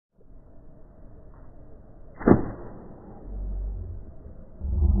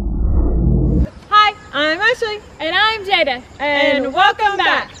Ashley. And I'm Jada. And welcome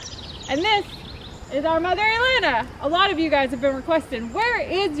back. And this is our mother, Atlanta. A lot of you guys have been requesting, where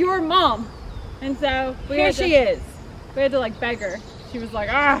is your mom? And so Here she is. We had to like beg her. She was like,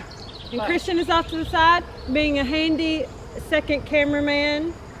 ah. And But Christian is off to the side, being a handy second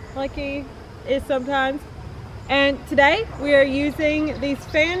cameraman, like he is sometimes. And today we are using these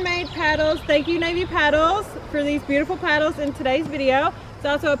fan-made paddles. Thank you, Navy Paddles, for these beautiful paddles in today's video. It's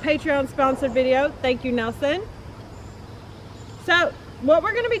also a Patreon sponsored video. Thank you, Nelson. So what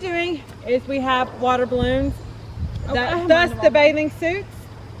we're going to be doing is we have water balloons, thus the bathing suits.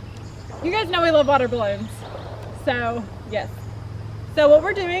 you guys know we love water balloons. So yes. So what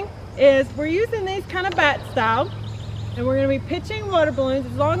we're doing is we're using these kind of bat style, and we're going to be pitching water balloons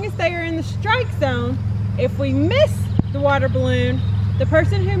as long as they are in the strike zone. If we miss the water balloon, the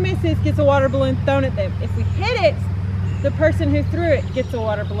person who misses gets a water balloon thrown at them. If we hit it, the person who threw it gets a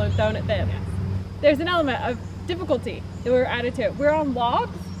water balloon thrown at them. There's an element of difficulty that we're added to it. We're on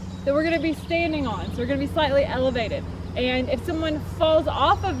logs that we're going to be standing on, so we're going to be slightly elevated. And if someone falls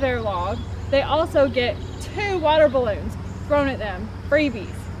off of their log, they also get 2 water balloons thrown at them,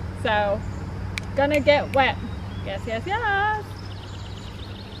 freebies. So, gonna get wet. Yes, yes, yes.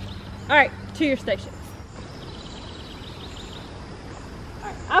 All right, to your stations. All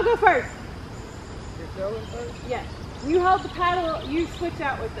right, I'll go first. You're going first? Yes. You hold the paddle, you switch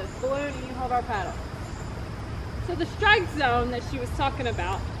out with this balloon, and you hold our paddle. So the strike zone that she was talking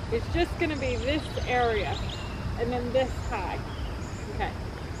about is just gonna be this area and then this high. Okay,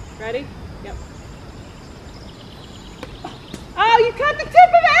 ready? Yep. Oh, you cut the tip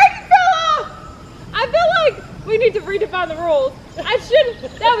of it! It fell off! I feel like we need to redefine the rules. I shouldn't,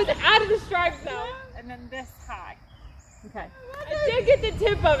 that was out of the strike zone. And then this high. Okay. I did get the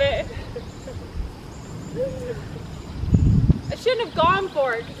tip of it. I shouldn't have gone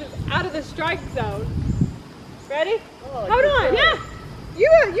for it because it's out of the strike zone. Ready? Oh, hold on. good.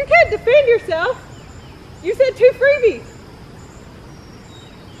 Yeah. You can't defend yourself. You said 2 freebies.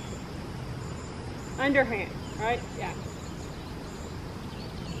 Underhand, right? Yeah.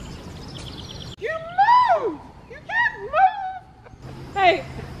 You move! You can't move! Hey,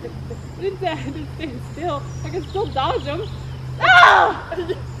 didn't say I had to stand still. I can still dodge them. Ah!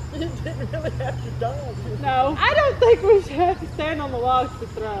 You didn't really have to dodge. No. I don't think we should have to stand on the logs to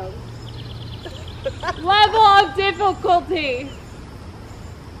throw. Level of difficulty.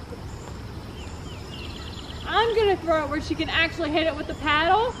 I'm gonna throw it where she can actually hit it with the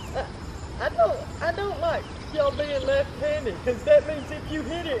paddle. I don't like y'all being left-handed, because that means if you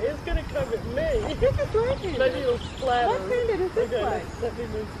hit it, it's gonna come at me. I think it's right-handed. Maybe it'll splatter. Left-handed is this Okay, way. let me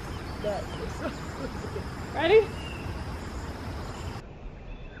move back. Ready?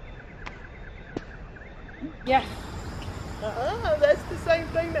 Yes. That's the same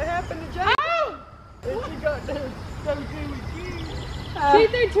thing that happened to Jay. Oh! And she got so good with you. She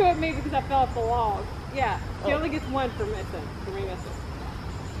threw 2 at me because I fell off the log. Yeah, she Oh. only gets 1 for missing. For me missing.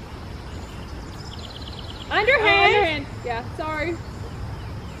 Underhand. Underhand. Yeah, sorry.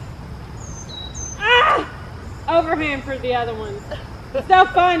 Ah! Overhand for the other ones. It's no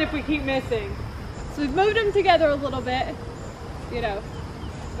fun if we keep missing. So we've moved them together a little bit, you know,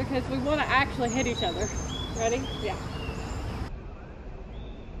 because we want to actually hit each other. Ready? Yeah.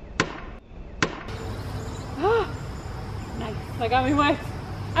 Nice. That got me wet.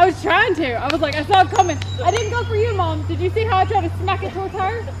 I was trying to. I was like, I saw it coming. I didn't go for you, Mom. Did you see how I tried to smack it towards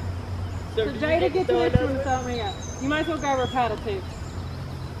her? So did you Jada get gets to throw this another one, one? throw me up. You might as well grab her paddle too.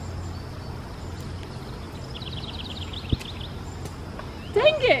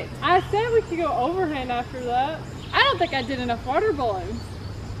 Dang it. I said we could go overhand after that. I don't think I did enough water balloons.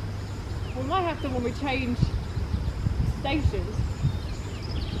 We might have to when we change stations.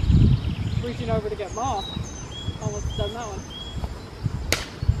 Reaching over to get Mom. Almost done that one.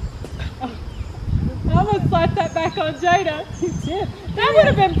 I almost slapped that back on Jada. You did. That would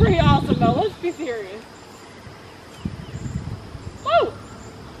have been pretty awesome though. Let's be serious. Whoa!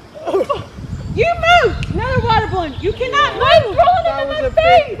 You moved! Another water balloon. You cannot move! Throw That them was in a my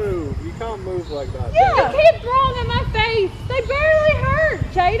face! big move. You can't move like that. Yeah. You keep throwing in my face. They barely hurt,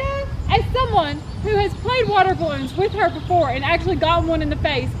 Jada. As someone who has played water balloons with her before and actually got one in the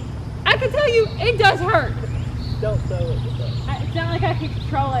face, I can tell you it does hurt. Don't throw it with that. It's not like I can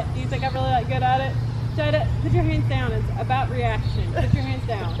control it. Do you think I'm really that good at it? Jada, put your hands down. It's about reaction. Put your hands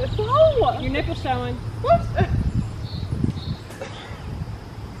down. No. Your nipple's showing.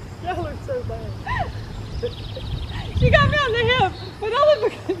 Y'all are so bad. She got me on the hip, but only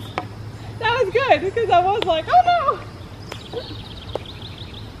because that was good, because I was like, oh no!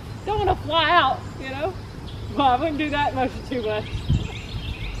 Don't want to fly out, you know? Well, I wouldn't do that motion too much.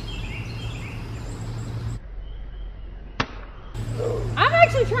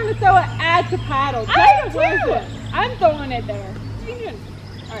 trying to throw it at the paddle. I am too. I'm throwing it there. What are you doing?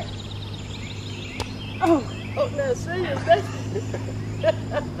 All right. Oh, now see if that's...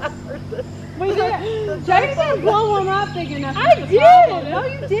 We did. Jay didn't blow them up big enough. I did. No,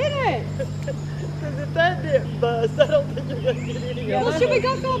 you didn't. Because if that didn't bust, I don't think you're going to get any Well, of should we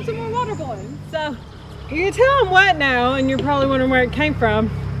go fill up some more water balloons? So, you can tell I'm wet now, and you're probably wondering where it came from.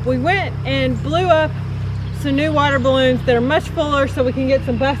 We went and blew up some new water balloons that are much fuller so we can get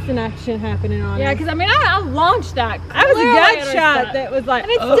some busting action happening on Yeah, it. because I mean, I launched that. That was a clearly at gut our shot set. that was like,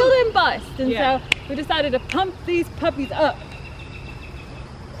 And it still didn't bust. And Yeah. so we decided to pump these puppies up.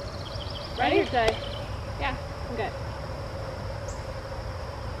 Ready? Ready? Jay? Yeah. Okay.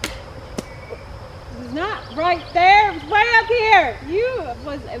 It's not right there. It's way up here. It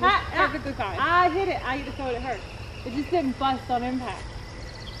was perfectly fine. I hit it. I just thought it hurt. It just didn't bust on impact.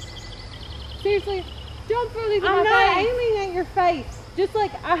 Seriously, don't throw these in I'm my not face. aiming at your face. Just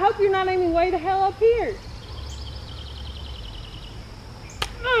like, I hope you're not aiming way the hell up here.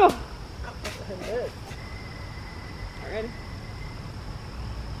 Oh. Ready?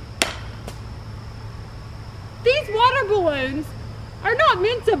 These water balloons are not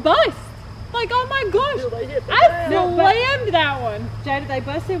meant to bust. Like, oh my Till gosh, they hit the I ground. No, but- slammed that one. Jay, did they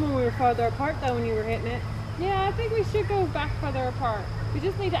bust it when we were farther apart though, when you were hitting it? Yeah, I think we should go back further apart. We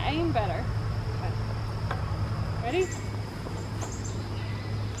just need to aim better. Ready?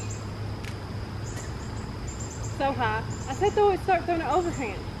 So high. I said start throwing it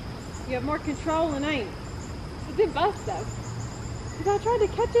overhand. You have more control and aim. It did bust though. Because I tried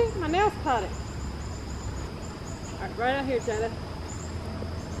to catch it, my nails caught it. Alright, right out here, Jada.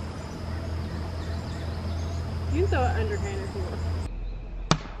 You can throw it underhand if you want.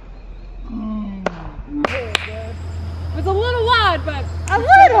 It was a little wide, but A we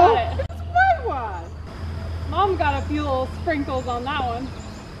still little? got it. It's way wide. Mom got a few little sprinkles on that one.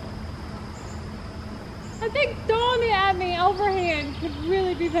 I think throwing it at me overhand could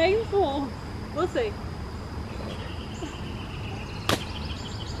really be painful. We'll see.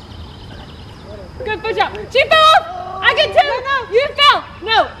 Good push up. She fell off! I get two! You fell!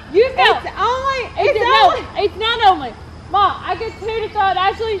 No, you fell! It's not only. Mom, I get two to throw it.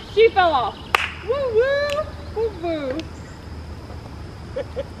 Actually, she fell off. Woo woo! Woo woo!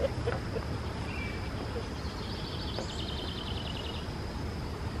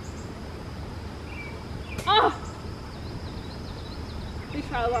 Oh! Please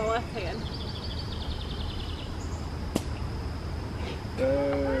try with my left hand.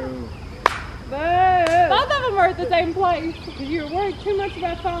 Boom. Both of them are at the same place because you were worried too much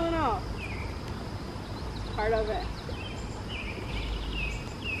about falling off. Part of it.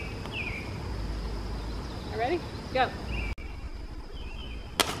 Are you ready? Go.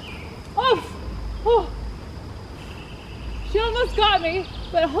 Oh! Oh! She almost got me,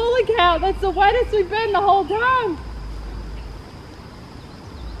 but holy cow, that's the wettest we've been the whole time.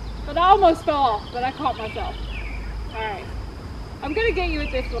 But I almost fell off, but I caught myself. Alright. I'm gonna get you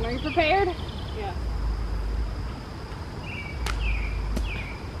with this one. Are you prepared? Yeah.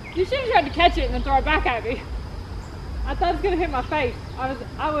 You should have tried to catch it and then throw it back at me. I thought it was gonna hit my face.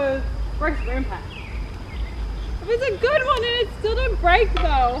 I was braced for impact. It was a good one and it still didn't break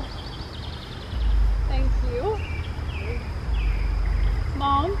though. Thank you.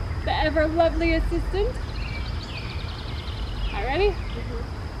 Mom, the ever lovely assistant. Alright, ready?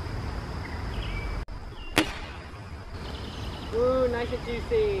 Ooh, nice and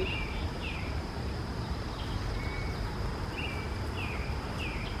juicy.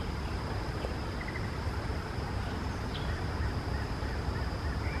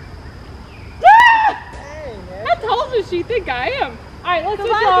 Dang, man. How tall does she think I am? Alright, let's The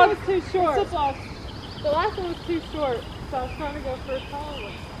switch last one logs. was too short. Let's switch logs. The last one was too short, so I was trying to go for a tall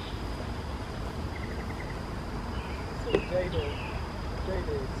one. That's what Jay did. Jay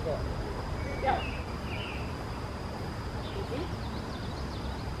did. Stop. Yeah.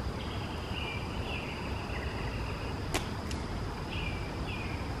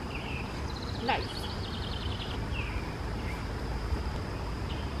 Nice.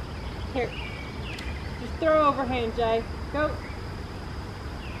 Here. Just throw overhand, Jay. Go.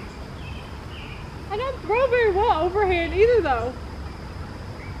 I don't throw very well overhand either though.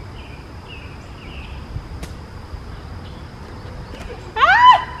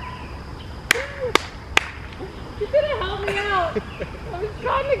 Ah! You could have helped me out. I was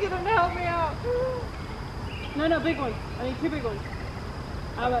trying to get him to help me out. No, big one. I need two big ones.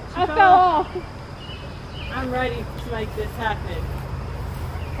 I fell off. I'm ready to make this happen.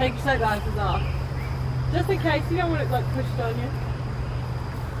 Take your sunglasses off. Just in case, you don't want it like pushed on you.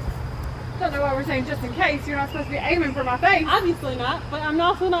 Don't know why we're saying just in case. You're not supposed to be aiming for my face. Obviously not, but I'm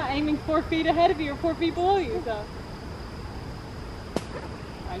also not aiming 4 feet ahead of you or 4 feet below you, so.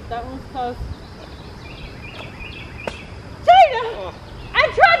 Alright, that one's close. Jada!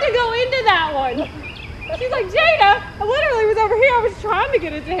 I tried to go into that one. She's like, Jada, I literally was over here. I was trying to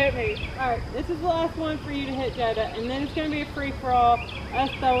get it to hit me. Alright, this is the last one for you to hit, Jada, and then it's going to be a free-for-all,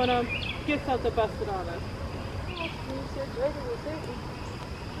 us throwing them, get something busted on us. You said Jada was hitting.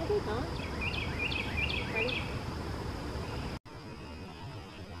 I did not. Ready?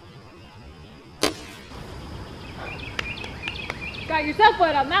 Got yourself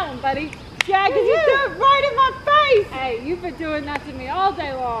wet on that one, buddy. Yeah, because you threw it right in my face! Hey, you've been doing that to me all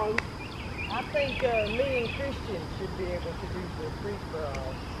day long. I think me and Christian should be able to do the free for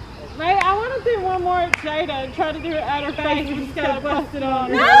all. Right, I want to do one more at Jada and try to do it at her face instead of busted on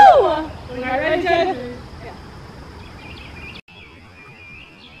her. No! All right, ready, Jada? Jada? Yeah.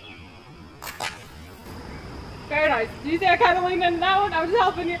 Very nice. Did you see I kind of leaned into that one? I was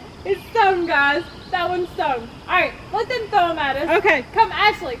helping you. It's stung, guys. That one's stung. All right, let them throw them at us. Okay. Come,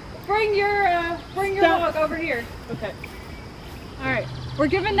 Ashley. Bring your log over here. Okay. All right. We're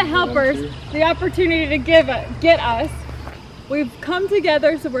giving the helpers the opportunity to get us. We've come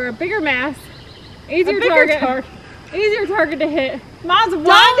together, so we're a bigger mass, easier target to hit. Mom's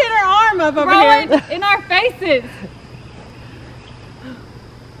winding her arm up over Throw here. it in our faces.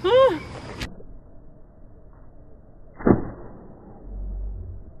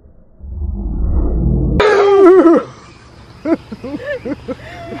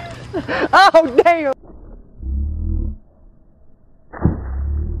 Oh, damn!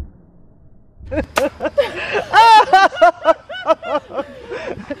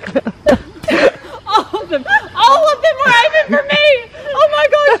 All of them were aiming for me. Oh my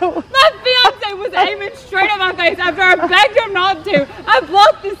gosh, my fiance was aiming straight at my face after I begged him not to. I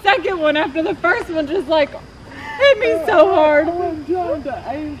blocked the second one after the first one just like hit me so hard. I'm trying to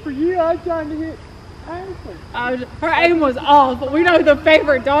aim for you. I'm trying to hit Ashley. Her aim was off, but we know who the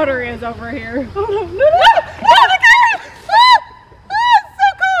favorite daughter is over here. Oh no, no, it's so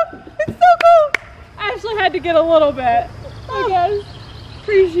cool. It's so cool. Ashley had to get a little bit, I guess.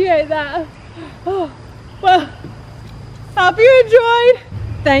 Appreciate that. Oh, well, hope you enjoyed.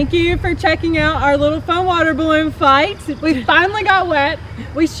 Thank you for checking out our little fun water balloon fight. We finally got wet.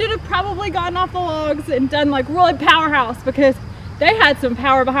 We should have probably gotten off the logs and done like really powerhouse because they had some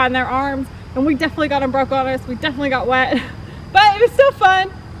power behind their arms and we definitely got them broke on us. We definitely got wet, but it was still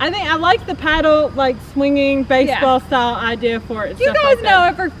fun. I think I like the paddle, like swinging baseball style idea for it. You guys know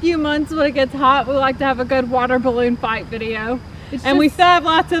every few months when it gets hot, we like to have a good water balloon fight video. And we still have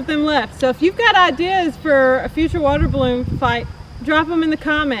lots of them left. So if you've got ideas for a future water balloon fight, drop them in the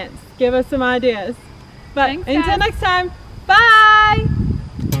comments. Give us some ideas. But Thanks, until guys. next time, bye!